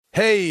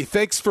Hey,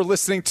 thanks for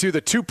listening to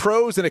the Two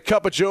Pros and a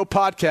Cup of Joe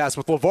podcast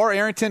with LaVar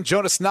Arrington,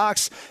 Jonas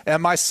Knox,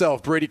 and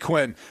myself, Brady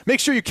Quinn.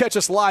 Make sure you catch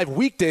us live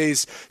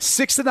weekdays,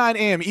 6 to 9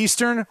 a.m.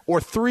 Eastern or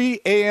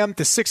 3 a.m.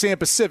 to 6 a.m.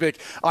 Pacific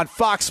on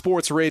Fox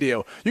Sports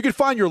Radio. You can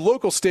find your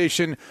local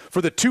station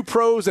for the Two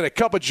Pros and a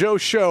Cup of Joe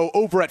show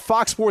over at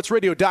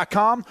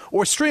foxsportsradio.com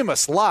or stream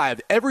us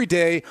live every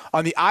day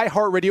on the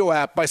iHeartRadio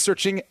app by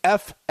searching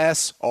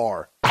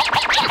FSR.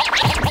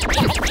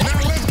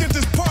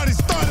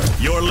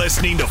 You're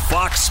listening to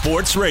Fox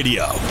Sports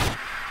Radio.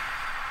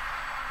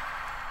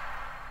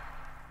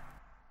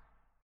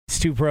 It's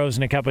Two Pros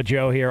and a Cup of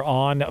Joe here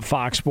on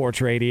Fox Sports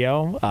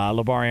Radio.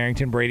 LaVar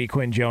Arrington, Brady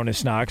Quinn,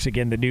 Jonas Knox.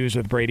 Again, the news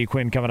with Brady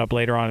Quinn coming up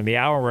later on in the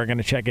hour. We're going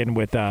to check in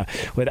with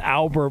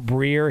Albert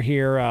Breer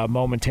here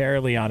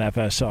momentarily on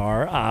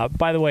FSR.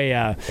 By the way,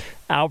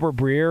 Albert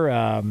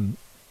Breer...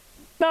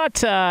 I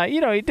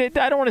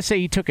don't want to say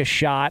he took a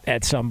shot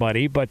at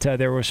somebody, but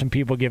there were some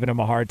people giving him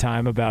a hard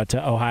time about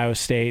Ohio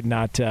State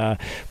not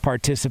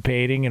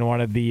participating in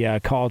one of the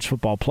college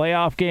football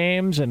playoff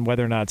games and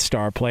whether or not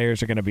star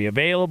players are going to be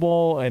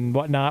available and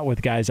whatnot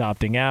with guys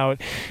opting out.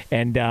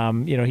 And,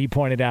 he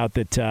pointed out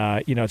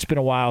that, it's been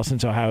a while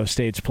since Ohio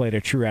State's played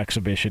a true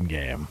exhibition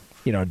game.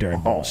 During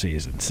bowl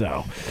season.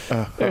 So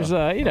there's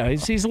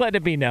he's letting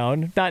it be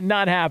known.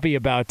 Not happy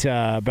about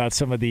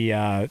some of the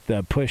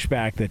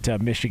pushback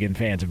that Michigan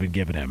fans have been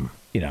giving him.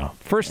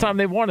 First time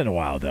they've won in a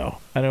while, though.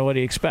 I don't know what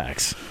he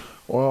expects.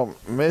 Well,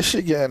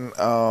 Michigan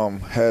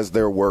has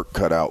their work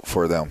cut out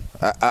for them.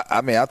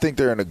 I think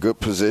they're in a good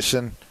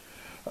position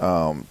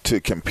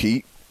to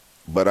compete,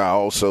 but I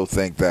also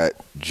think that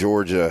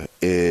Georgia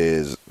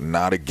is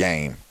not a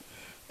game,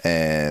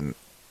 and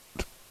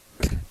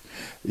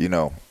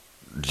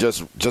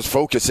just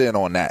focus in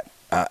on that.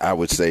 I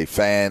would say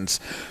fans,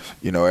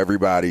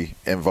 everybody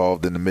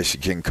involved in the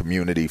Michigan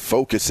community,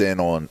 focus in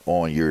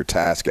on your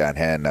task at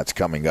hand that's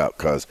coming up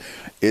because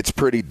it's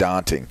pretty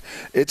daunting.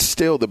 It's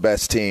still the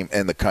best team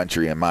in the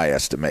country in my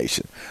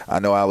estimation. I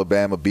know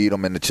Alabama beat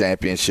them in the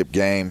championship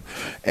game,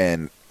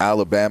 and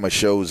Alabama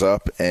shows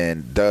up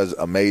and does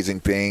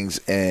amazing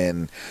things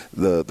in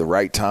the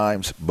right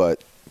times,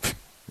 but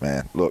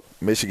man, look,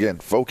 Michigan,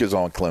 focus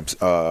on Clemson,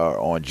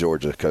 on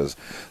Georgia, because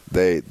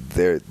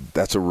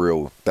that's a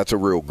real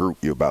group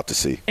you're about to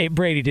see. Hey,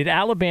 Brady, did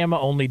Alabama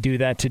only do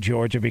that to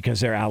Georgia because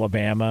they're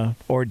Alabama,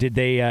 or did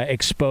they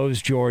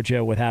expose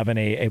Georgia with having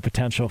a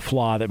potential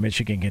flaw that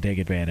Michigan can take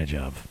advantage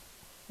of?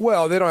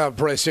 Well, they don't have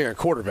Bryce Young at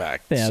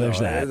quarterback. Yeah, so there's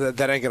that.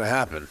 That ain't going to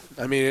happen.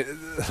 I mean,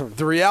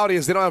 the reality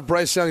is they don't have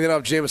Bryce Young, they don't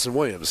have Jamison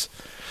Williams.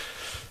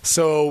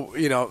 So,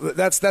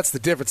 that's the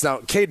difference.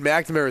 Now, Cade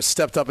McNamara has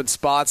stepped up in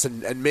spots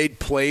and made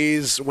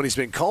plays when he's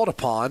been called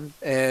upon.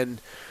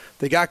 And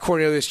they got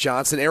Cornelius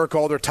Johnson. Eric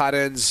Alder, tight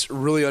ends,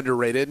 really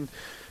underrated.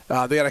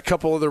 They got a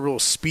couple other real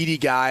speedy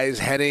guys,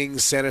 Henning,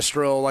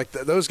 Sanistril. Like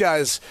those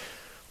guys,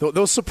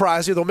 they'll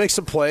surprise you. They'll make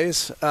some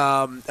plays.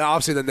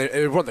 Obviously, then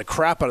they run the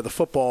crap out of the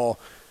football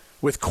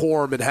with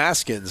Corm and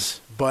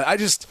Haskins. But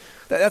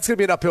that's going to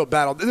be an uphill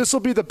battle. This will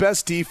be the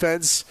best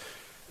defense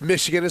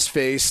Michigan has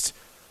faced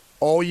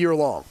all year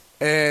long,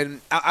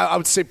 and I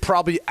would say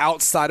probably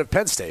outside of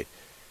Penn State.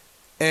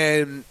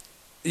 And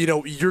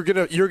you're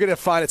gonna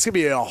find it's gonna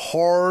be a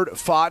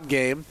hard-fought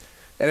game,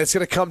 and it's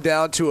gonna come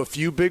down to a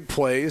few big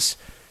plays,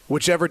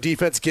 whichever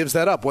defense gives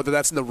that up. Whether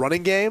that's in the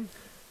running game,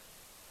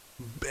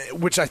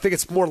 which I think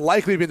it's more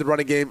likely to be in the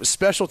running game,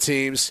 special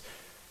teams.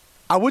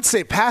 I would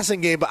say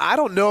passing game, but I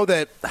don't know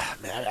that.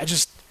 Man,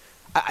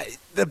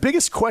 the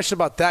biggest question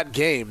about that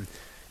game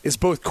is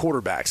both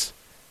quarterbacks,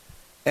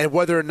 and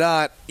whether or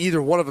not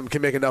either one of them can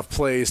make enough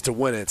plays to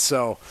win it.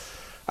 So,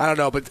 I don't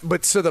know.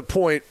 But to the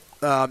point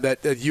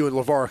that you and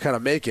LaVar are kind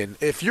of making,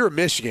 if you're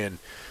Michigan,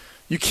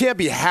 you can't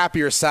be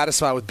happy or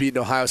satisfied with beating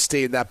Ohio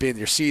State and that being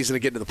your season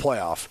and getting to the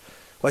playoff.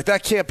 Like,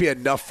 that can't be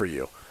enough for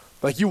you.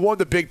 Like, you won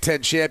the Big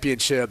Ten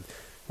championship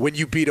when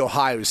you beat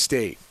Ohio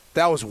State.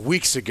 That was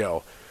weeks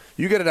ago.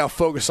 You got to now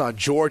focus on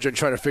Georgia and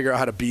try to figure out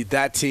how to beat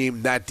that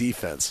team, that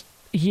defense.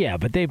 Yeah,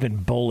 but they've been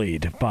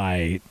bullied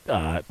by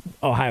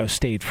Ohio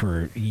State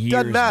for years.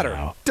 Doesn't matter.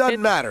 Now.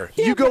 Doesn't matter.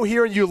 Yeah, you go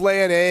here and you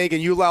lay an egg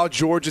and you allow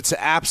Georgia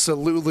to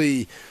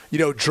absolutely,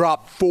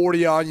 drop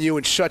 40 on you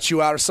and shut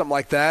you out or something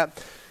like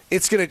that.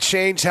 It's going to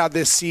change how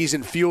this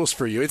season feels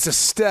for you. It's a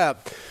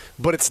step,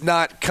 but it's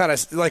not kind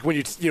of like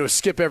when you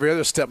skip every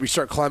other step. You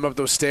start climbing up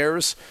those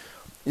stairs.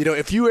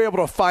 If you were able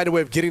to find a way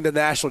of getting the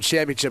national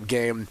championship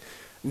game,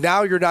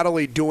 now you're not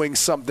only doing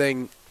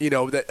something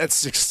that's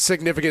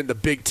significant in the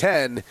Big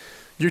Ten.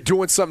 You're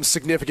doing something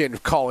significant in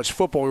college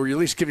football where you're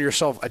at least giving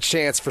yourself a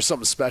chance for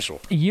something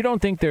special. You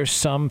don't think there's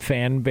some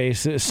fan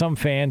bases, some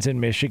fans in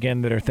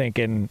Michigan that are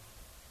thinking,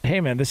 hey,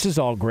 man, this is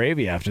all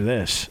gravy after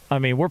this. I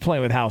mean, we're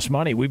playing with house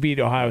money. We beat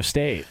Ohio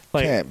State.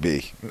 Can't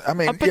be. I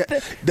mean,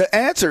 the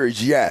answer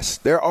is yes.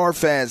 There are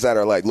fans that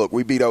are like, look,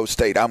 we beat Ohio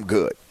State. I'm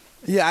good.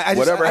 Yeah, I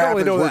don't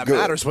really know that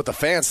matters what the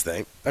fans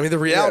think. I mean, the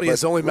reality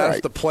is it only matters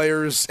what the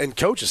players and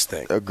coaches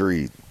think.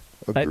 Agreed.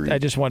 I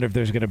just wonder if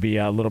there's going to be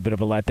a little bit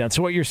of a letdown.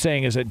 So what you're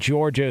saying is that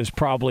Georgia is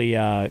probably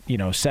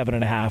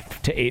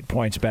 7.5 to 8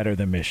 points better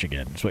than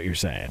Michigan. Is what you're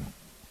saying?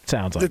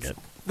 Sounds like it.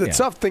 The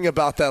tough thing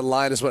about that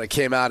line is when it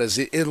came out is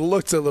it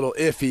looked a little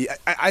iffy.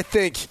 I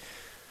think,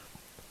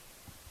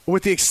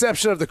 with the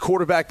exception of the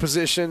quarterback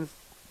position,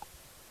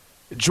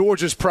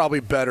 Georgia's probably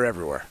better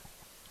everywhere.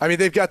 I mean,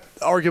 they've got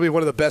arguably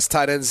one of the best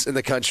tight ends in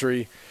the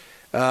country.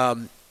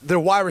 Their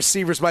wide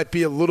receivers might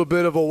be a little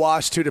bit of a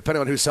wash, too,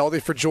 depending on who's healthy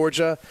for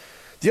Georgia.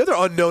 The other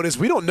unknown is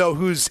we don't know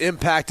who's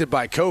impacted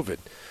by COVID.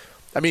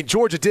 I mean,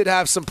 Georgia did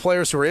have some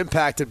players who were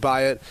impacted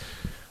by it.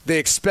 They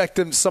expect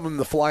some of them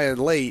to fly in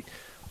late.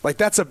 Like,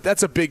 that's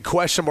a big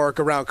question mark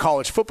around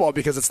college football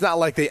because it's not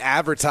like they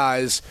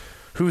advertise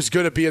who's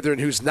going to be there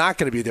and who's not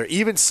going to be there.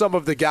 Even some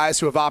of the guys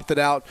who have opted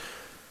out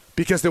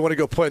because they want to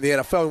go play in the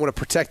NFL and want to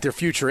protect their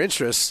future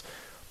interests,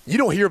 you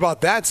don't hear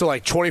about that until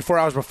like 24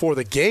 hours before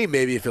the game,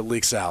 maybe, if it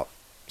leaks out.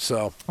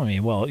 So, I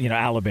mean, well,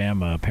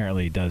 Alabama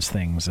apparently does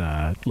things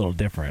a little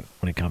different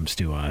when it comes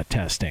to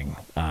testing.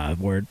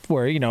 Where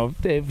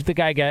if the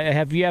guy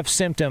if you have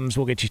symptoms,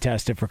 we'll get you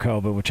tested for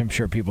COVID, which I'm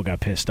sure people got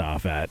pissed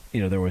off at.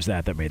 There was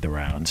that made the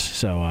rounds.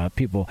 So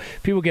people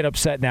get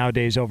upset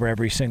nowadays over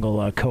every single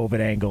COVID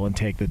angle and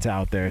take that's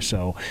out there.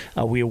 So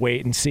we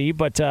wait and see.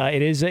 But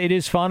it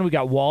is fun. We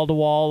got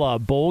wall-to-wall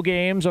bowl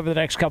games over the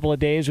next couple of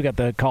days. We got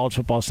the college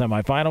football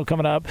semifinal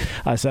coming up.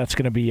 So that's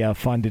going to be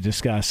fun to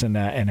discuss and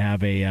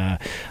have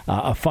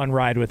a fun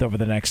ride with over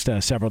the next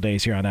several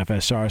days here on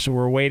FSR. So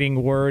we're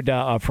waiting word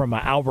from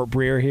Albert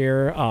Breer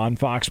here on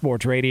Fox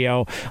Sports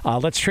Radio.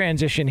 Let's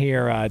transition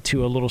here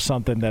to a little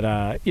something that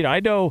I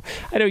know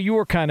you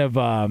were kind of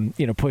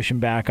pushing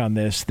back on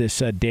this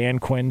Dan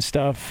Quinn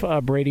stuff.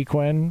 Brady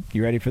Quinn,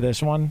 you ready for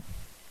this one?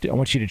 I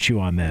want you to chew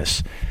on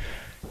this.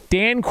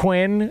 Dan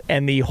Quinn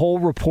and the whole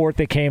report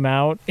that came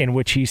out in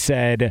which he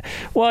said,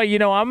 well,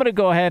 I'm going to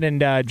go ahead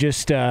and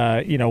just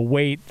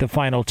wait the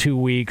final 2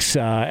 weeks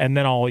and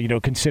then I'll,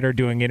 consider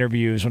doing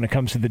interviews when it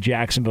comes to the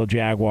Jacksonville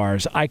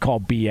Jaguars. I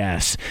call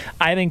BS.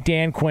 I think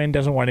Dan Quinn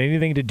doesn't want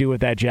anything to do with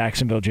that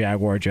Jacksonville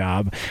Jaguar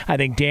job. I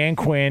think Dan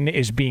Quinn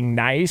is being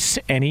nice,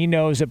 and he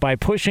knows that by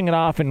pushing it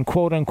off and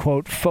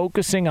quote-unquote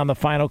focusing on the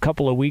final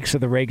couple of weeks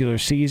of the regular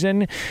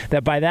season,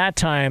 that by that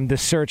time the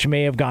search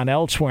may have gone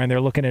elsewhere and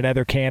they're looking at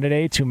other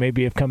candidates who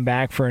maybe have come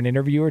back for an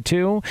interview or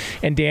two,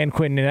 and Dan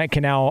Quinn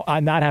can now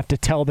not have to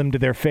tell them to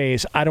their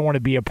face, I don't want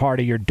to be a part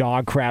of your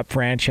dog crap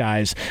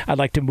franchise. I'd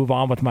like to move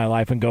on with my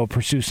life and go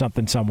pursue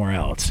something somewhere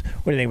else.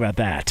 What do you think about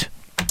that?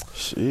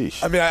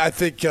 Sheesh. I mean, I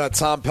think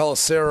Tom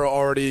Pelissero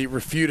already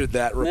refuted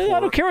that report.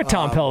 I don't care what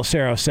Tom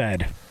Pelissero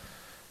said.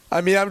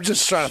 I mean, I'm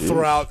just trying to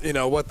throw out,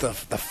 what the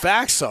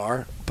facts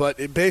are,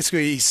 but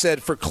basically he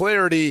said, for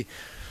clarity,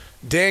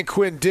 Dan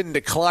Quinn didn't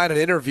decline an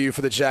interview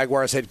for the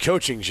Jaguars head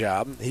coaching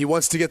job. He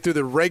wants to get through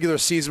the regular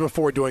season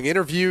before doing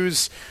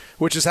interviews,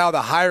 which is how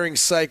the hiring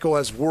cycle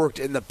has worked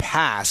in the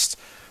past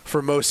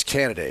for most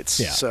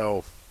candidates. Yeah.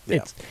 So,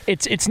 yeah.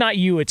 It's not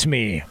you, it's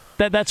me.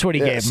 That's what he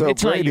gave him. So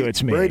it's Brady, not you,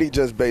 it's me. Brady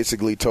just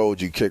basically told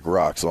you kick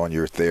rocks on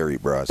your theory,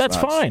 bro. That's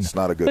fine. It's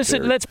not a good Listen,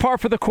 theory. that's par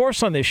for the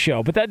course on this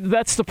show, but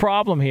that's the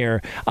problem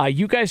here.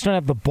 You guys don't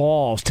have the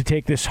balls to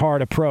take this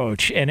hard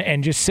approach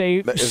and just say...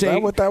 Is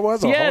that what that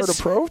was, a hard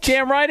approach?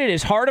 Damn right it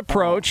is. Hard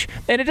approach,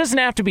 and it doesn't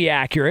have to be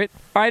accurate.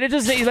 All right, it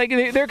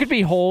doesn't there could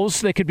be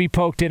holes that could be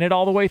poked in it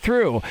all the way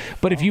through.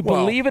 But if you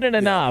believe it in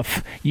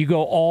enough, you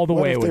go all the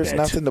way with it. There's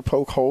nothing to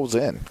poke holes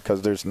in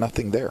because there's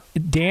nothing there.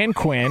 Dan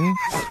Quinn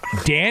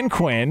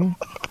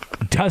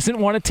doesn't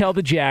want to tell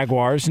the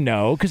Jaguars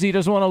no because he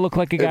doesn't want to look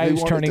like a guy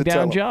who's turning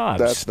down jobs.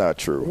 That's not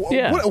true.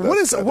 Yeah. What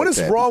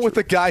is wrong with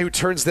the guy who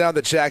turns down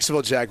the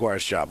Jacksonville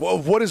Jaguars job?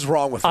 What is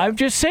wrong with that? I'm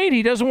just saying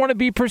he doesn't want to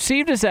be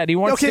perceived as that. He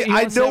wants okay, to,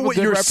 I know what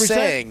you're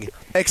saying.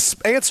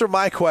 Answer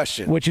my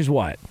question. Which is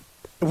what?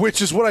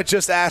 Which is what I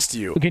just asked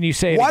you. Can you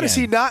say it again?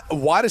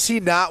 Why does he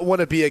not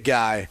want to be a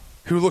guy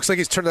who looks like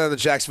he's turning down the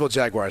Jacksonville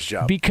Jaguars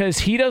job? Because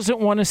he doesn't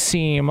want to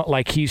seem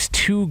like he's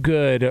too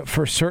good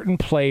for certain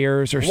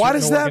players or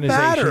certain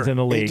organizations in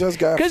the league. He just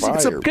got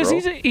fired, because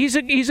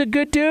he's a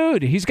good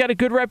dude. He's got a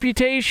good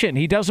reputation.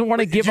 He doesn't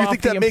want to give off the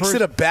impression. Do you think that makes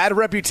it a bad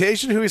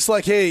reputation? Who he's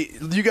like, hey,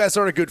 you guys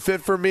aren't a good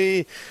fit for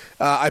me.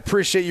 I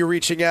appreciate you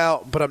reaching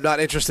out, but I'm not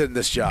interested in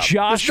this job.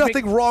 There's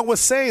nothing wrong with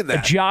saying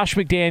that. Josh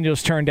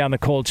McDaniels turned down the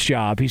Colts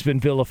job. He's been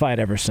vilified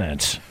ever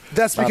since.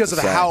 That's because of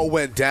how it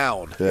went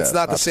down. Yeah, it's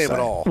not the same at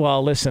all.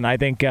 Well, listen, I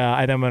think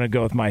I'm going to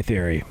go with my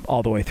theory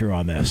all the way through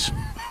on this.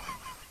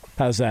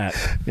 How's that?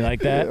 You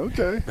like that? Yeah,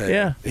 okay. Man,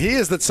 yeah. He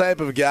is the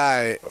type of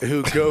guy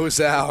who goes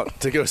out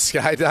to go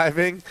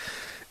skydiving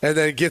and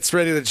then gets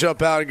ready to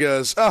jump out and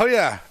goes, oh,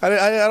 yeah, I don't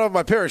have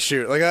my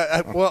parachute. Like,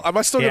 am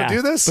I still going to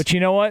do this? But you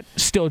know what?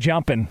 Still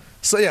jumping.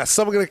 So, yeah,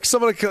 someone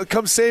gonna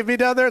come save me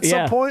down there at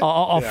some point?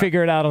 I'll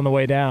figure it out on the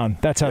way down.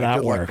 That's how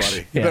that works. Luck,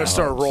 buddy. You better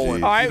start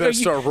rolling. All right, you better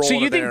start rolling. So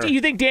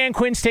you think Dan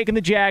Quinn's taking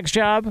the Jags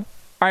job? All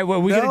right,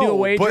 well, we're going to do a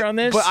wager on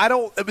this? But I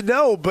don't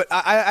know. But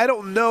I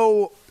don't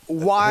know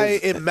why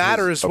it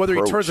matters whether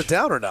he turns it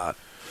down or not.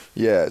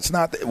 Yeah, it's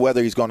not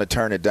whether he's going to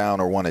turn it down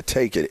or want to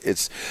take it.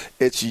 It's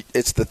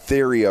the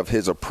theory of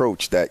his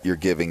approach that you're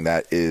giving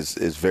that is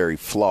very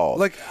flawed.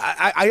 Like,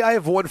 I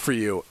have one for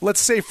you. Let's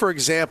say, for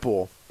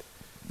example,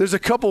 there's a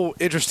couple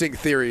interesting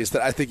theories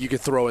that I think you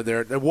could throw in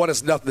there, and one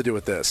has nothing to do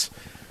with this.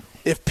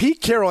 If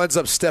Pete Carroll ends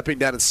up stepping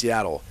down in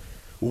Seattle,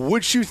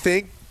 would you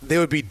think they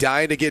would be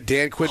dying to get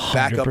Dan Quinn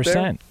back up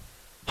there?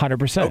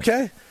 100%.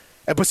 Okay.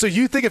 But so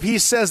you think if he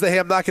says that, hey,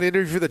 I'm not going to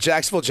interview for the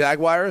Jacksonville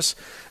Jaguars,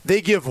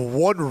 they give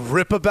one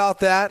rip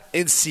about that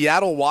in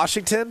Seattle,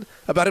 Washington,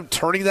 about him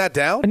turning that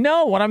down?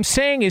 No, what I'm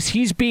saying is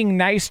he's being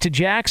nice to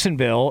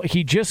Jacksonville.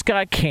 He just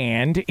got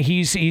canned.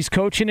 He's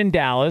coaching in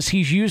Dallas.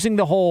 He's using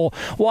the whole,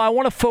 well, I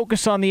want to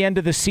focus on the end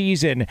of the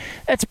season.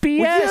 That's BS.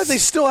 Well, yeah,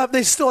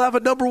 they still have a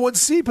number 1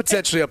 seed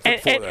potentially up there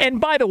for them.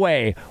 And by the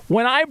way,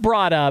 when I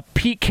brought up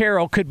Pete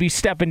Carroll could be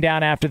stepping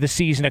down after the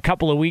season a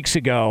couple of weeks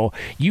ago,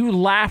 you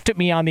laughed at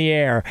me on the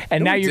air,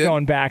 and now you're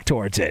going back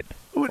towards it.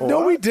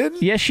 No, we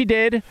didn't. Yes, you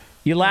did.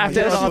 You laughed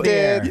at it on the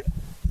air.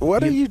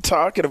 What are you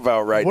talking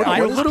about right now?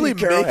 We're literally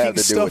making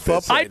stuff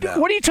up right now.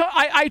 What are you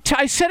talking?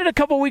 I said it a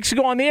couple of weeks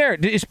ago on the air.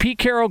 Is Pete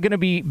Carroll going to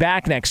be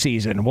back next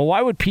season? Well,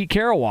 why would Pete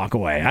Carroll walk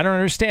away? I don't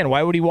understand.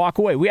 Why would he walk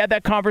away? We had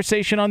that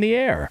conversation on the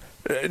air.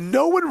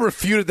 No one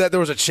refuted that there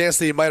was a chance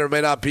that he might or may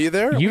not be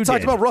there. We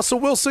talked about Russell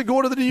Wilson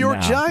going to the New York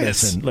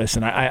Giants.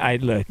 Listen. I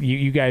look.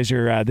 You guys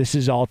are. This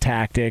is all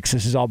tactics.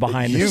 This is all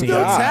behind the scenes.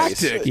 No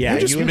tactic. Yeah,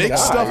 you just make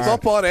stuff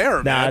up on air.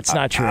 No, man. it's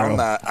not true.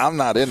 I'm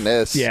not in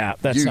this. Yeah,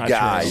 that's not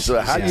guys. true.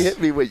 So how you hit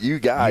me with you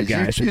guys?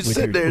 You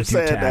sit there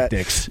saying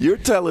that. You're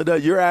telling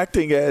us you're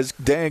acting as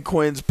Dan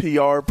Quinn's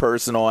PR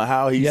person on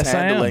how he's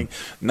handling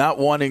not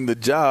wanting the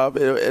job,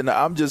 and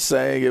I'm just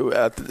saying.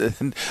 I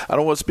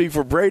don't want to speak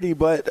for Brady,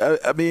 but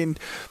I mean.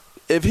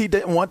 If he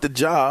didn't want the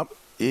job,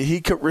 he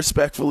could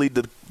respectfully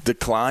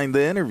decline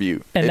the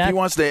interview. If he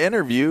wants to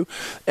interview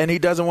and he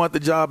doesn't want the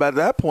job at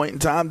that point in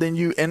time, then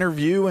you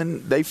interview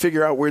and they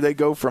figure out where they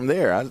go from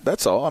there.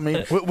 That's all. I mean,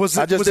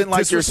 I just didn't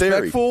like your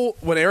theory.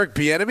 When Eric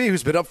Bieniemy,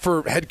 who's been up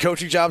for head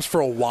coaching jobs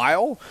for a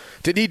while,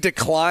 did he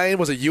decline?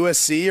 Was it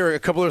USC or a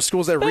couple of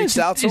schools that reached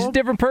out to him? He's a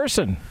different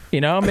person.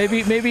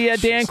 Maybe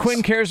Dan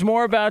Quinn cares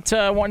more about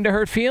wanting to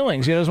hurt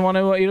feelings. He doesn't want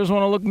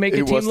to make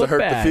a team look bad. He wants to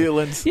hurt the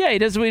feelings. Yeah, he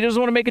doesn't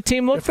want to make a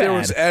team look bad. If there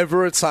was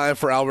ever a time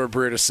for Albert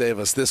Breer to save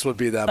us, this would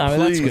be that.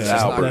 Please,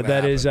 Albert.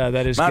 That is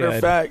Matter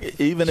of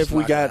fact, even if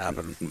we got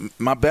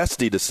my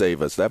bestie to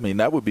save us, that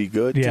would be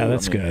good. Yeah, too.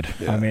 that's good.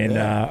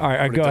 Yeah, all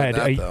right, go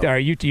ahead. All right,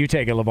 you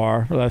take it,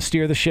 LaVar.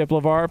 Steer the ship,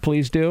 LaVar.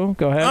 Please do.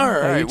 Go ahead. All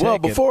right. Well,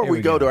 before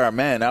we go to our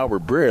man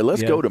Albert Breer,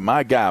 let's go to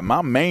my guy,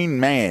 my main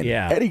man,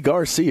 Eddie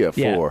Garcia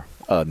for.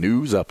 A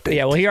news update.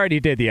 Yeah, well, he already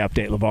did the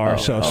update, LaVar.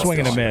 Swing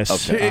and a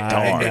miss.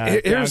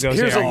 Here's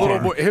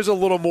a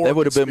little more. That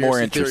would have been more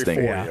interesting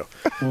for you,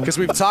 because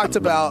we've talked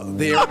about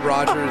the Aaron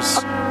Rodgers.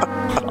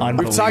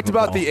 We've talked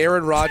about the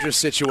Aaron Rodgers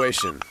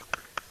situation,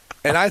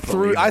 and I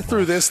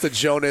threw this to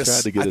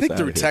Jonas. I think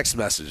through text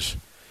message.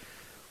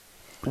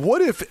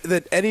 What if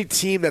that any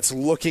team that's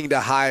looking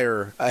to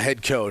hire a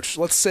head coach,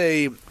 let's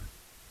say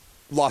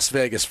Las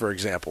Vegas, for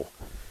example,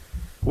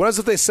 what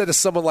if they said to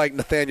someone like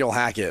Nathaniel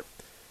Hackett?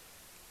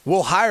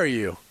 We'll hire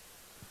you,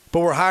 but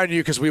we're hiring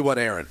you because we want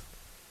Aaron.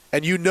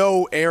 And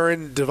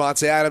Aaron,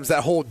 Devontae Adams,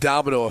 that whole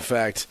domino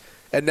effect.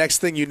 And next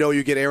thing you know,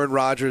 you get Aaron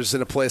Rodgers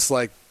in a place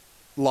like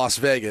Las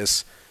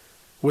Vegas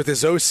with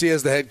his OC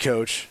as the head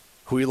coach,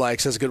 who he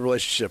likes, has a good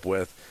relationship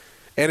with,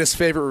 and his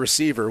favorite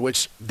receiver,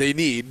 which they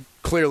need,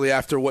 clearly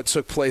after what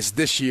took place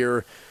this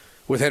year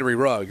with Henry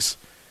Ruggs.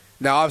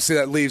 Now, obviously,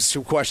 that leaves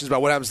some questions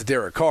about what happens to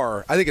Derek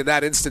Carr. I think in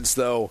that instance,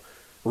 though,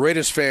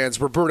 Raiders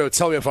fans, Roberto,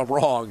 tell me if I'm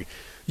wrong,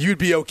 you'd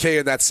be okay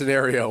in that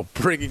scenario,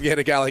 bringing in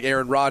a guy like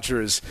Aaron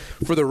Rodgers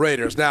for the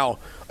Raiders. Now,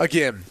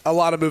 again, a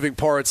lot of moving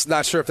parts.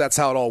 Not sure if that's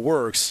how it all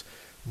works.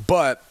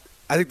 But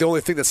I think the only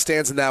thing that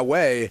stands in that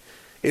way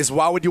is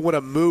why would you want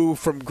to move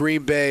from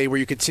Green Bay, where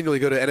you continually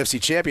go to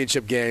NFC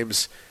Championship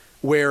games,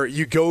 where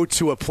you go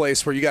to a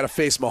place where you got to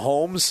face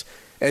Mahomes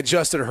and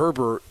Justin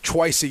Herbert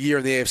twice a year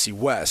in the AFC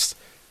West?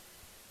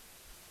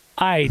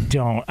 I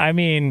don't. I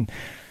mean,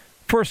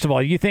 first of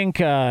all, you think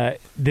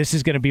this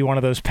is going to be one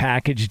of those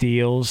package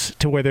deals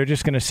to where they're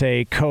just going to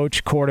say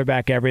coach,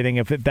 quarterback, everything.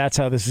 If that's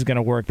how this is going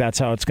to work, that's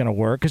how it's going to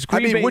work.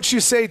 Would you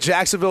say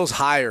Jacksonville's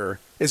hire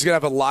is going to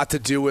have a lot to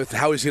do with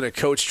how he's going to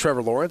coach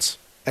Trevor Lawrence?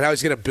 And how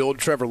he's going to build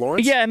Trevor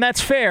Lawrence? Yeah, and that's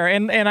fair.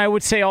 And I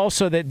would say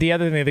also that the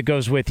other thing that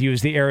goes with you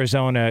is the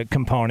Arizona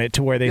component,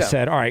 to where they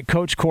said, all right,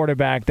 coach,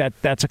 quarterback,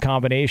 that's a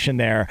combination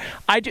there.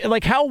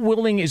 How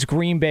willing is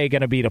Green Bay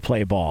going to be to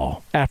play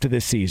ball after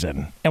this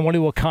season? And want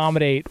to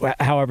accommodate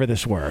however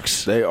this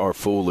works? They are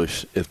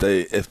foolish. If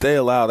they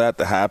allow that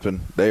to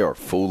happen, they are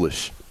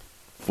foolish.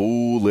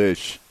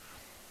 Foolish.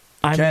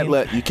 You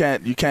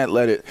can't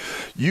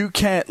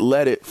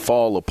let it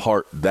fall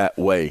apart that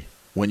way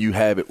when you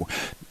have it.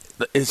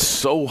 It's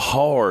so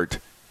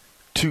hard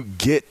to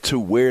get to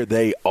where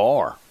they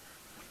are.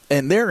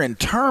 And they're in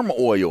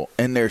turmoil,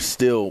 and they're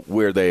still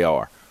where they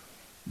are.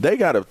 They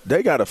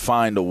gotta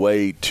find a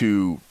way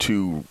to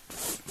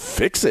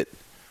fix it.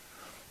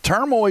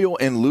 Turmoil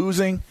and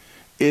losing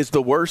is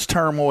the worst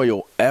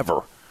turmoil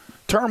ever.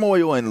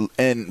 Turmoil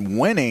and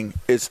winning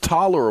is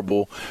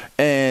tolerable,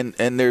 and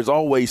there's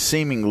always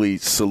seemingly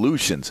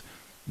solutions.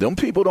 Them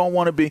people don't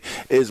want to be,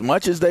 as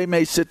much as they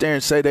may sit there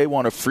and say they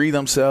want to free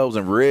themselves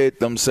and rid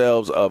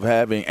themselves of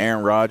having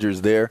Aaron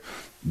Rodgers there,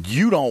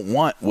 you don't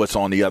want what's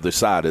on the other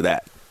side of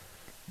that.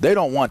 They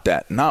don't want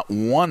that. Not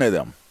one of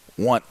them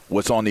want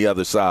what's on the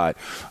other side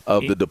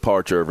of the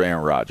departure of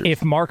Aaron Rodgers.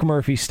 If Mark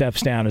Murphy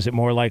steps down, is it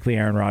more likely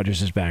Aaron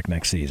Rodgers is back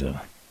next season?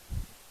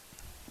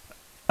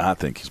 I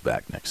think he's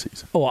back next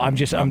season. Well, I'm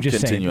just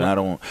saying. I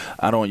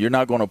don't. You're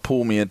not going to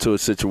pull me into a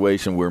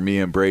situation where me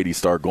and Brady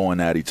start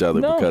going at each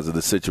other because of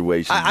the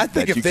situation. I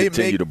think that if they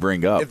continue to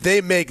bring up, if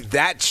they make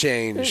that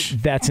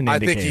change, that's an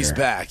indicator. I think he's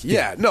back.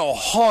 Yeah, no,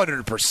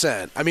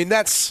 100%. I mean,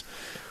 that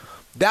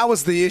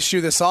was the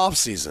issue this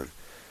offseason.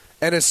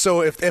 And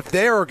so if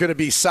they are going to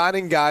be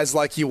signing guys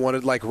like you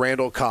wanted, like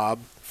Randall Cobb,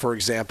 for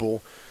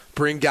example,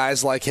 bring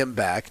guys like him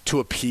back to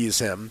appease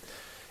him.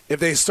 If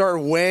they start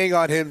weighing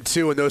on him,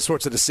 too, in those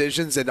sorts of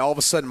decisions, and all of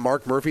a sudden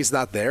Mark Murphy's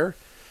not there,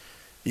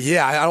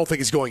 yeah, I don't think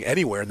he's going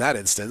anywhere in that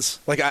instance.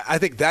 Like, I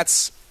think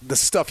that's the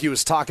stuff he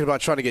was talking about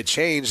trying to get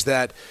changed,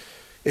 that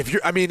if you're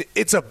 – I mean,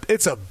 it's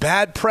a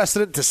bad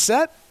precedent to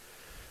set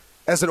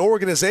as an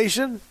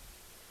organization,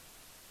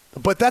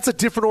 but that's a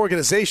different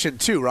organization,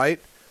 too, right?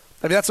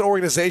 I mean, that's an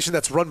organization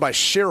that's run by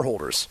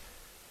shareholders.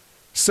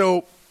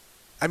 So –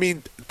 I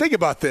mean, think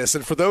about this,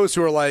 and for those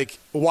who are like,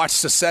 watch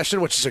Succession,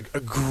 which is a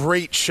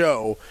great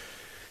show,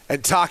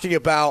 and talking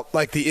about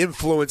like the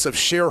influence of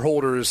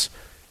shareholders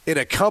in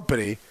a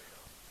company,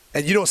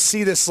 and you don't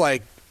see this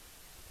like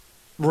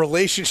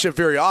relationship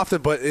very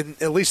often, but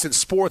at least in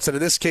sports, and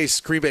in this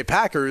case, Green Bay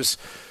Packers,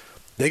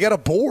 they got a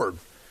board.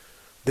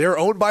 They're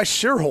owned by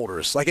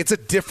shareholders. Like, it's a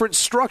different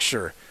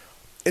structure.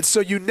 And so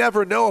you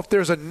never know if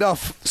there's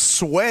enough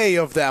sway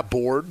of that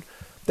board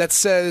that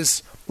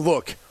says,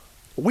 look,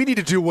 we need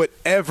to do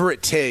whatever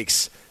it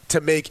takes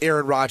to make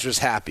Aaron Rodgers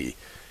happy.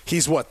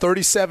 He's,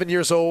 37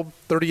 years old,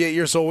 38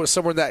 years old,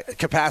 somewhere in that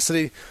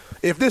capacity.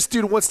 If this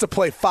dude wants to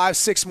play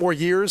 5-6 more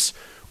years,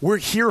 we're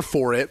here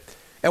for it,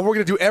 and we're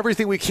going to do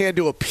everything we can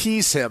to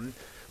appease him.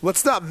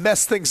 Let's not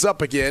mess things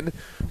up again.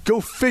 Go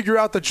figure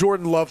out the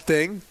Jordan Love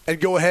thing and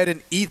go ahead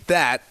and eat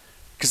that,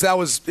 because that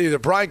was either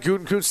Brian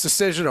Gutekunst's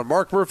decision or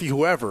Mark Murphy,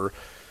 whoever.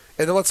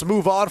 And then let's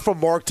move on from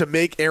Mark to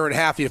make Aaron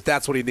happy if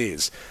that's what he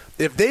needs.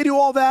 If they do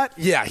all that,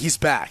 yeah, he's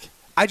back.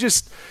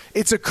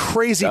 It's a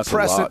crazy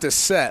precedent to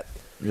set.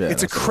 Yeah,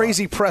 it's a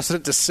crazy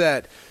precedent to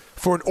set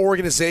for an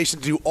organization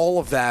to do all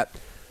of that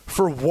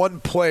for one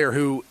player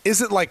who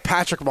isn't like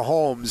Patrick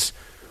Mahomes,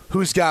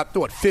 who's got,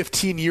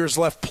 15 years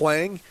left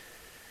playing?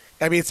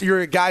 I mean, you're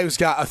a guy who's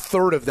got a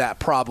third of that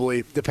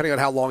probably, depending on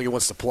how long he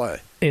wants to play.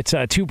 It's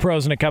Two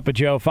Pros and a Cup of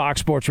Joe, Fox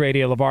Sports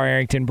Radio. LaVar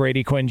Arrington,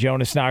 Brady Quinn,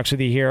 Jonas Knox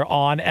with you here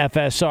on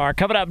FSR.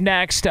 Coming up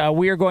next,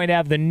 we are going to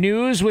have the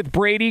news with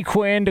Brady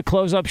Quinn to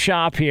close up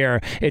shop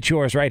here. It's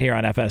yours right here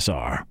on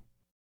FSR.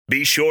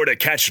 Be sure to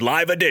catch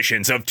live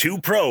editions of Two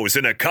Pros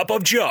and a Cup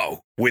of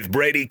Joe with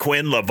Brady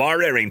Quinn,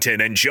 LaVar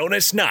Arrington, and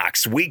Jonas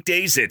Knox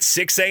weekdays at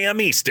 6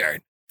 a.m. Eastern,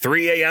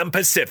 3 a.m.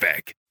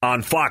 Pacific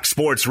on Fox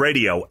Sports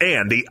Radio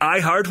and the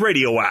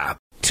iHeartRadio app.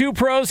 Two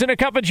Pros and a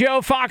Cup of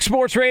Joe, Fox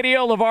Sports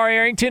Radio. LaVar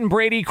Arrington,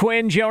 Brady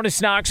Quinn,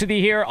 Jonas Knox with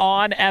you here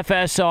on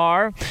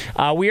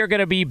FSR. We are going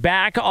to be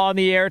back on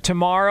the air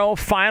tomorrow.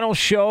 Final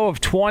show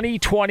of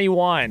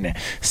 2021,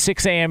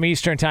 6 a.m.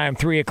 Eastern Time,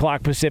 3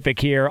 o'clock Pacific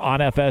here on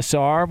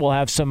FSR. We'll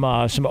have some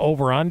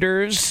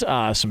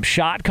over-unders, some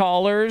shot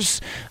callers,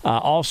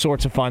 all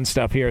sorts of fun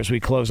stuff here as we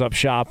close up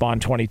shop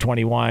on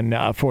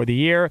 2021 for the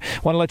year.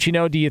 Want to let you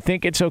know, do you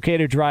think it's okay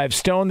to drive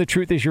stoned? The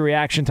truth is your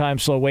reaction time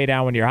slow way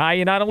down when you're high.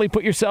 You not only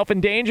put yourself in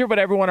danger, but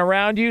everyone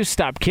around you.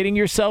 Stop kidding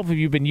yourself if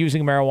you've been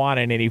using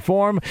marijuana in any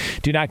form.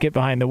 Do not get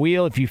behind the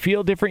wheel. If you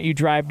feel different, you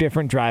drive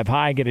different. Drive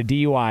high. Get a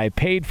DUI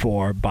paid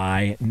for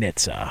by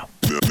NHTSA.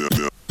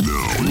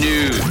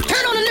 News.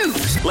 Turn on the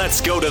news.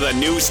 Let's go to the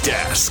news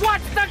desk.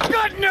 What's the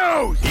good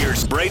news?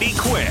 Here's Brady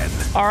Quinn.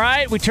 All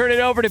right, we turn it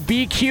over to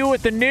BQ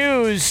with the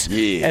news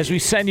as we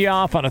send you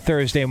off on a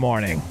Thursday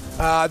morning.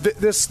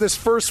 This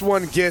first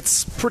one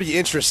gets pretty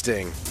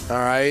interesting, all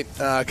right?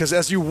 Because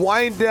as you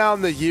wind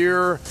down the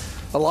year,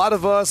 a lot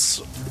of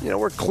us,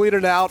 we're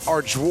cleaning out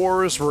our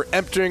drawers, we're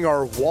emptying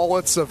our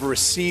wallets of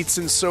receipts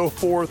and so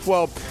forth.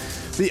 Well,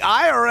 the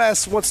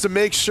IRS wants to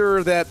make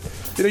sure that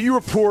you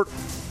report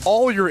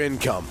all your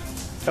income.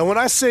 And when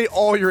I say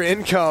all your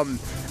income,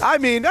 I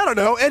mean, I don't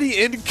know, any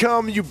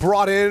income you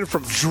brought in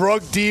from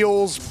drug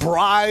deals,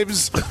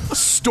 bribes,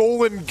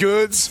 stolen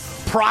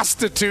goods,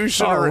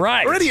 prostitution, or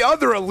any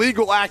other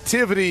illegal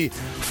activity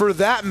for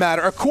that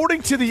matter.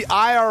 According to the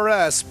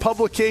IRS,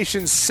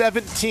 Publication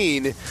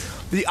 17,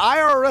 the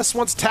IRS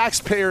wants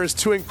taxpayers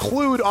to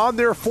include on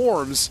their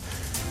forms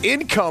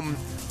income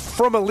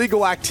from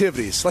illegal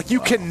activities. Like, you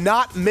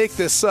cannot make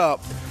this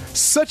up,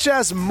 such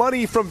as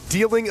money from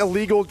dealing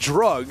illegal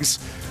drugs.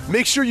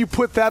 Make sure you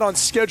put that on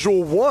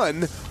Schedule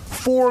 1,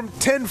 Form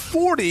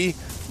 1040,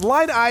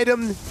 line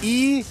item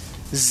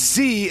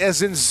Z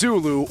as in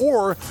Zulu,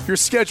 or your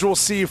Schedule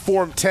C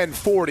Form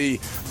 1040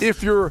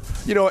 if you're,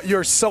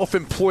 your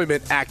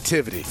self-employment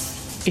activity.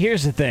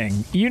 Here's the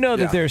thing.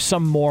 That there's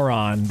some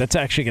moron that's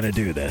actually going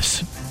to do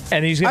this.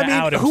 And he's going to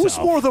out himself. Who's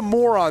more the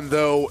moron,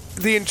 though?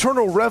 The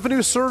Internal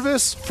Revenue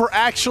Service for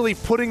actually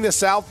putting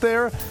this out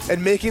there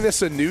and making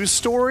this a news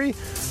story,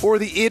 or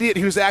the idiot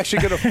who's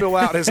actually going to fill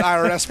out his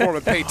IRS form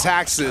and pay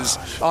taxes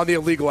on the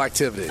illegal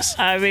activities?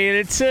 I mean,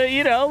 it's,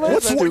 you tell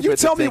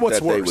me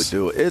what's worse. They would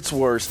do it. It's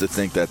worse to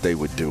think that they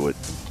would do it.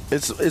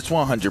 It's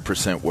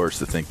 100% worse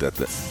to think that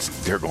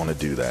they're going to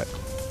do that.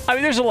 I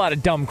mean, there's a lot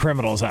of dumb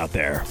criminals out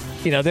there.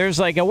 There's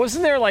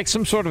wasn't there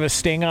some sort of a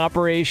sting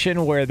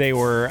operation where they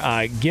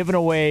were giving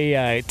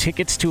away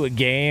tickets to a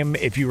game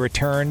if you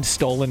returned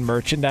stolen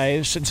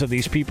merchandise? And so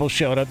these people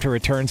showed up to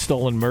return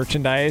stolen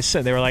merchandise,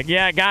 and they were like,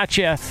 yeah, I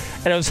gotcha.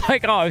 And it was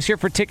like, oh, I was here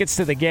for tickets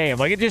to the game.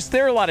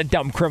 There are a lot of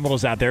dumb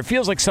criminals out there. It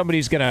feels like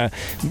somebody's going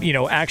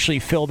to, actually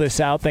fill this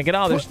out thinking,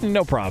 oh, there's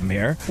no problem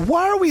here.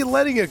 Why are we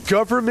letting a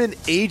government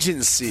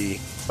agency,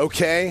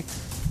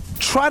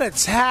 try to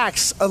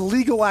tax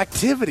illegal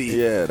activity?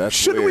 Yeah, that's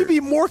Shouldn't weird.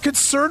 we be more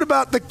concerned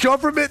about the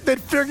government than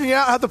figuring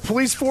out how the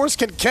police force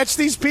can catch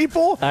these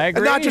people? I agree.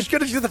 And not just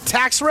going to get the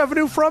tax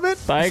revenue from it?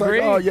 I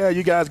agree. Oh, yeah,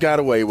 you guys got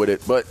away with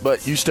it,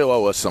 but you still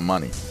owe us some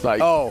money.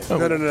 No.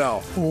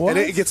 What? And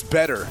it gets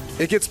better.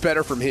 It gets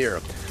better from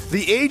here.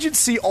 The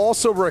agency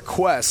also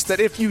requests that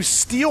if you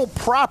steal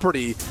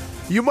property,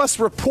 you must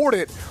report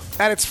it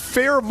at its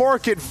fair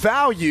market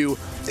value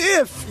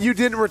if you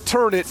didn't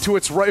return it to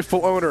its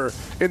rightful owner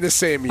in the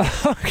same year.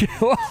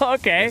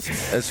 Okay.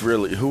 That's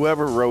really,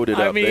 whoever wrote it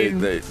up,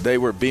 they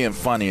were being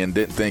funny and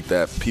didn't think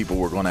that people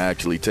were going to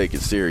actually take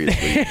it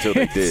seriously until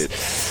they did.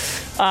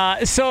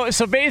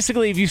 So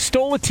basically, if you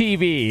stole a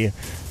TV,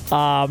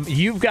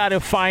 you've got to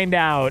find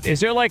out, is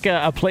there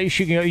a place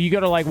you can go? You go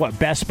to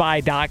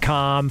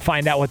bestbuy.com,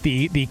 find out what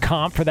the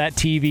comp for that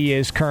TV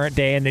is current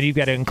day, and then you've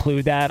got to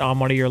include that on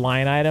one of your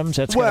line items.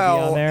 That's going to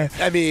be on there.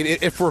 I mean,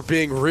 if we're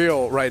being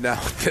real right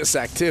now with this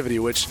activity,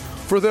 which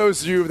for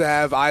those of you that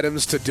have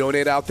items to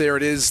donate out there,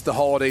 it is the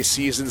holiday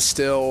season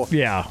still.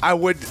 Yeah. I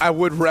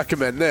would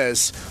recommend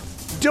this.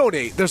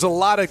 Donate. There's a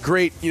lot of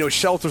great,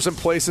 shelters and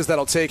places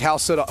that'll take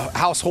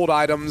household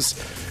items.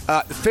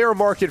 Fair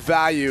market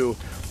value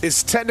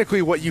is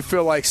technically what you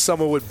feel like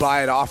someone would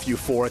buy it off you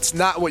for. It's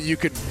not what you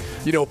could,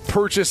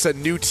 purchase a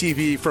new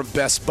TV from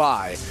Best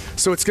Buy.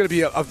 So it's going to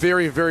be a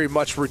very, very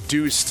much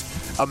reduced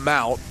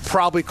amount,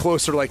 probably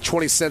closer to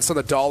 20 cents on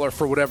the dollar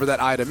for whatever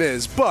that item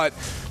is. But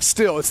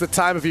still, it's the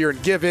time of year in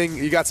giving.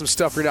 You got some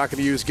stuff you're not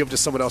going to use, give it to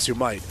someone else who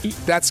might.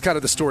 That's kind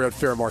of the story on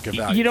fair market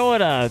value. You know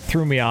what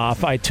threw me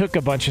off? I took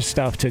a bunch of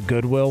stuff to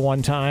Goodwill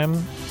one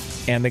time,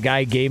 and the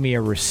guy gave me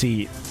a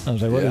receipt. I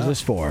was like, what is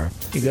this for?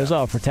 He goes,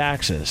 for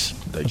taxes.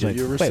 They give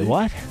you a receipt? Wait,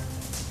 what?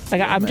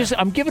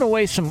 I'm giving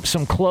away some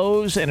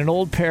clothes and an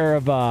old pair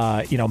of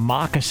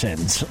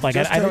moccasins. I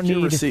don't need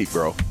your receipt,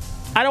 bro.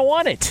 I don't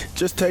want it.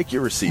 Just take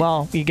your receipt.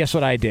 Well, guess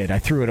what I did? I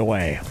threw it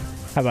away.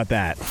 How about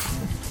that?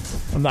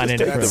 I'm not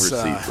in it for the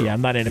receipt.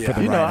 I'm not in it for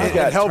the ride.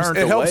 It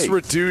helps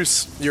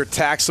reduce your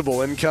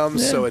taxable income,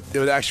 so it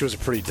actually was a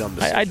pretty dumb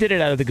decision. I did it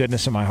out of the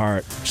goodness of my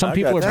heart. Some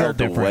people are built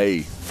different.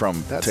 Away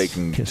from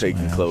taking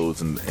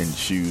clothes and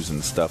shoes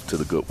and stuff to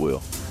the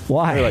Goodwill.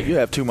 Why? They're like, you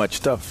have too much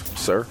stuff,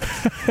 sir.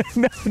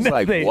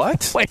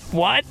 What? Wait,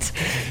 what?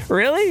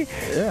 Really?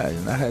 Yeah,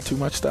 I had too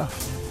much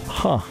stuff.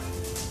 Huh.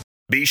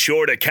 Be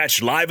sure to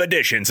catch live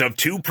editions of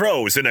Two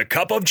Pros and a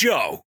Cup of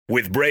Joe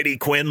with Brady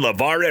Quinn,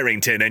 LaVar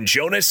Arrington, and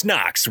Jonas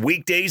Knox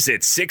weekdays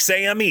at 6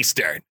 a.m.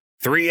 Eastern,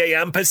 3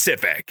 a.m.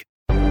 Pacific.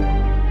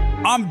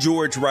 I'm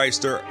George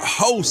Reister,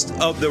 host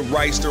of the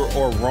Reister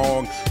or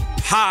Wrong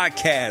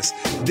podcast.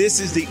 This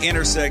is the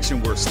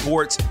intersection where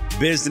sports,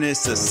 business,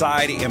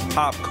 society, and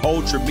pop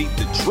culture meet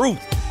the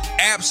truth.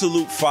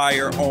 Absolute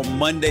fire on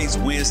Mondays,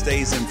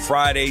 Wednesdays, and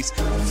Fridays.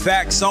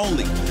 Facts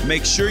only.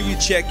 Make sure you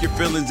check your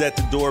feelings at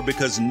the door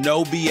because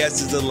no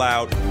BS is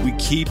allowed. We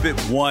keep it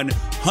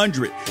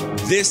 100.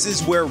 This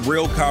is where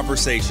real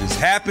conversations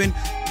happen.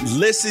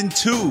 Listen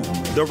to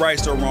the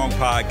Right or Wrong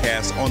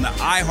podcast on the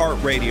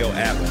iHeartRadio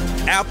app,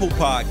 Apple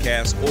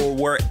Podcasts, or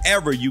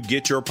wherever you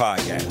get your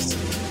podcasts.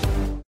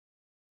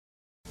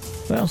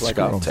 Well,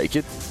 I'll take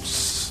it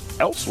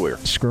elsewhere.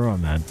 Screw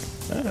them, man.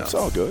 It's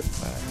all good.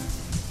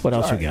 What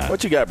else we got?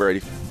 What you got,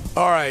 Brady?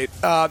 All right.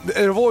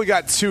 I've only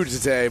got two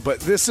today, but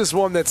this is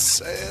one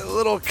that's a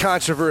little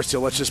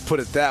controversial. Let's just put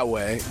it that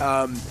way.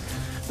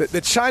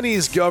 The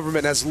Chinese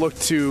government has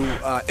looked to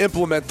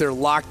implement their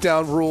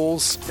lockdown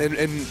rules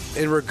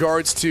in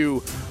regards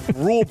to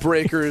rule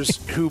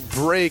breakers who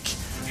break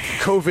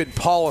COVID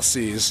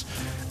policies.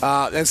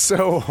 And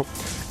so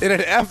in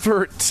an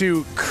effort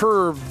to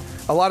curb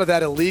a lot of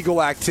that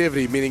illegal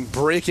activity, meaning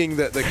breaking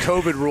the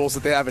COVID rules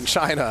that they have in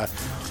China,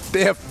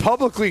 they have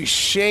publicly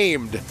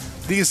shamed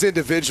these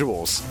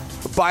individuals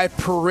by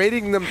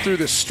parading them through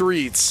the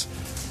streets,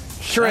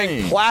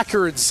 carrying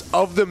placards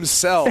of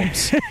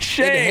themselves in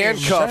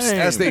handcuffs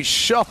as they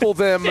shuffle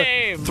them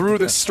through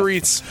the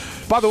streets.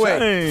 By the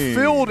way,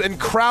 filled and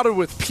crowded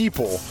with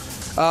people.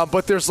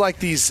 But there's like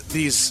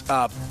these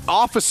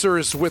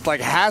officers with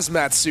like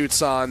hazmat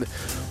suits on,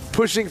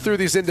 pushing through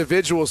these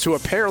individuals who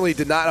apparently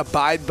did not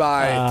abide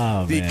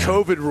by the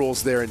COVID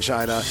rules there in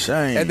China.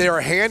 Shame. And they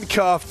are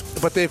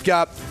handcuffed, but they've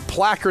got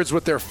placards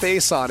with their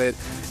face on it.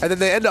 And then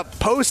they end up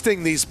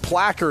posting these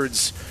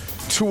placards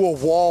to a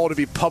wall to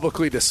be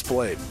publicly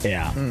displayed.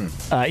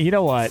 Yeah. You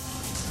know what?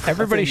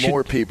 Everybody should.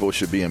 More people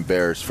should be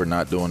embarrassed for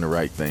not doing the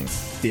right thing.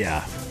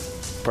 Yeah.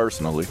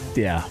 Personally.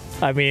 Yeah.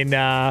 I mean,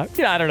 I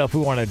don't know if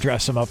we want to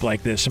dress them up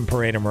like this and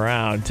parade them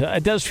around.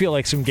 It does feel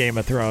like some Game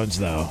of Thrones,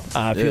 though.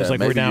 It feels like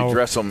we're now.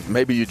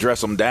 Maybe you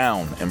dress them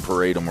down and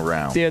parade them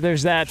around. Yeah,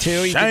 there's that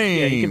too. You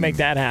can make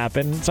that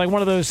happen. It's like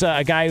one of those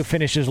a guy who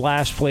finishes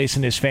last place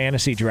in his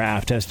fantasy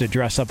draft has to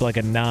dress up like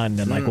a nun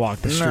and like walk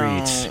the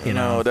streets.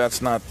 No,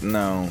 that's not.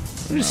 No.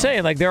 I'm just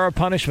saying, like there are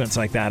punishments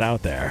like that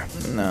out there.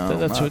 No,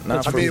 that's not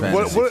what. for I mean,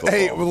 fantasy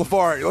hey, football.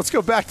 LaVar, let's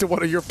go back to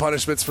one of your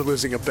punishments for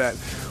losing a bet.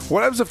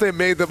 What happens if they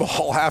made them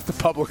all have to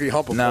publicly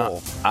hump a Now,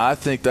 pole? I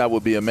think that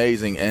would be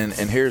amazing. And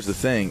here's the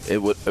thing: it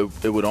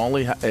would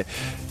only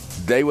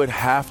they would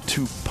have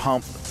to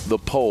pump the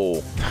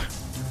pole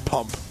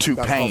to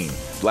pain.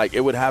 Like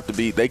it would have to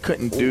be. They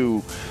couldn't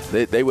do.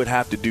 They would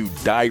have to do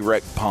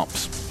direct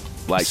pumps,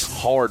 like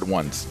hard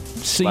ones.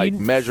 So like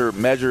measure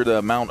the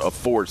amount of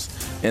force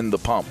in the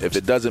pump. If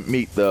it doesn't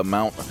meet the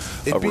amount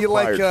It'd of be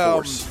required like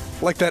force.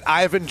 Like that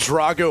Ivan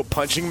Drago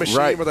punching machine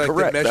Right, where they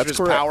correct. measure That's his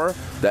correct. power.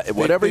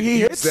 Whatever They he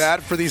use hits,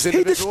 that for these he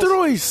individuals.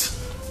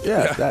 destroys.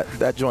 Yeah,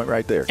 that joint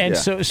right there. And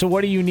yeah. so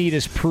what do you need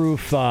as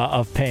proof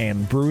of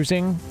pain?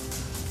 Bruising?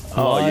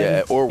 Oh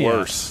yeah, or Yeah.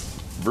 worse,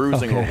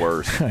 bruising or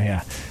worse.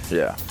 Yeah.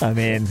 Yeah. I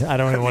mean, I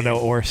don't even know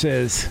what worse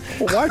is.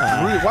 Well,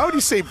 why would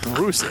you say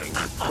bruising?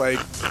 Like,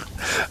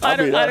 I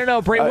don't know,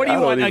 Brady. What do you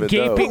I want? don't A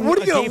even know. gaping? what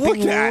are you going to look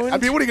wound? at? I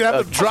mean, what are you going to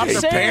have them drop I'm their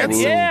saying, pants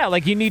yeah,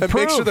 like you need and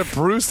proof. make sure they're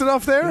bruised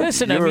enough there?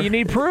 Listen, I mean, you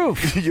need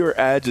proof. Your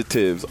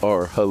adjectives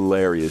are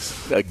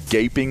hilarious. A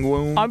gaping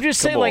wound. I'm just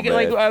saying, Come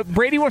on, man.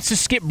 Brady wants to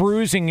skip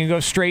bruising and go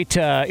straight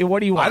to what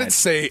do you want? I didn't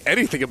say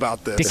anything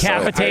about this.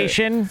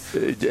 Decapitation. I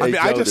mean,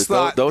 I just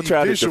thought don't the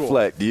try visual- to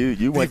deflect.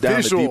 You went down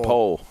visual- the deep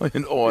hole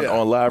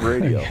on live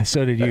radio.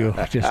 So did you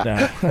just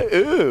now.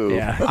 Ew.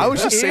 Yeah. I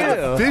was just saying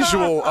the Ew.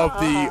 visual of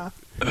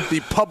the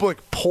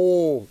public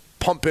pole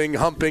pumping,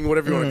 humping,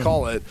 whatever you want to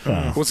call it,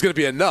 was going to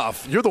be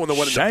enough. You're the one that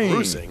went into Shame.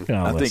 bruising.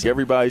 Oh, I think listen.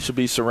 everybody should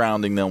be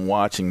surrounding them,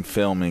 watching,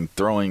 filming,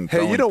 throwing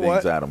Hey, you know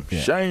things what? at them.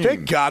 Shame.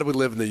 Thank God we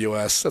live in the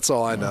U.S. That's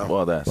all I know.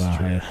 Well, that's Wow,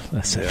 true. yeah,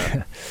 that's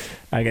it.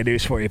 I got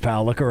news for you,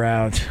 pal. Look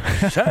around.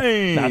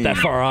 Shame. Not that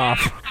far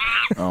off.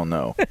 Oh,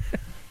 no.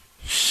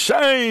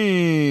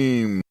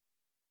 Shame.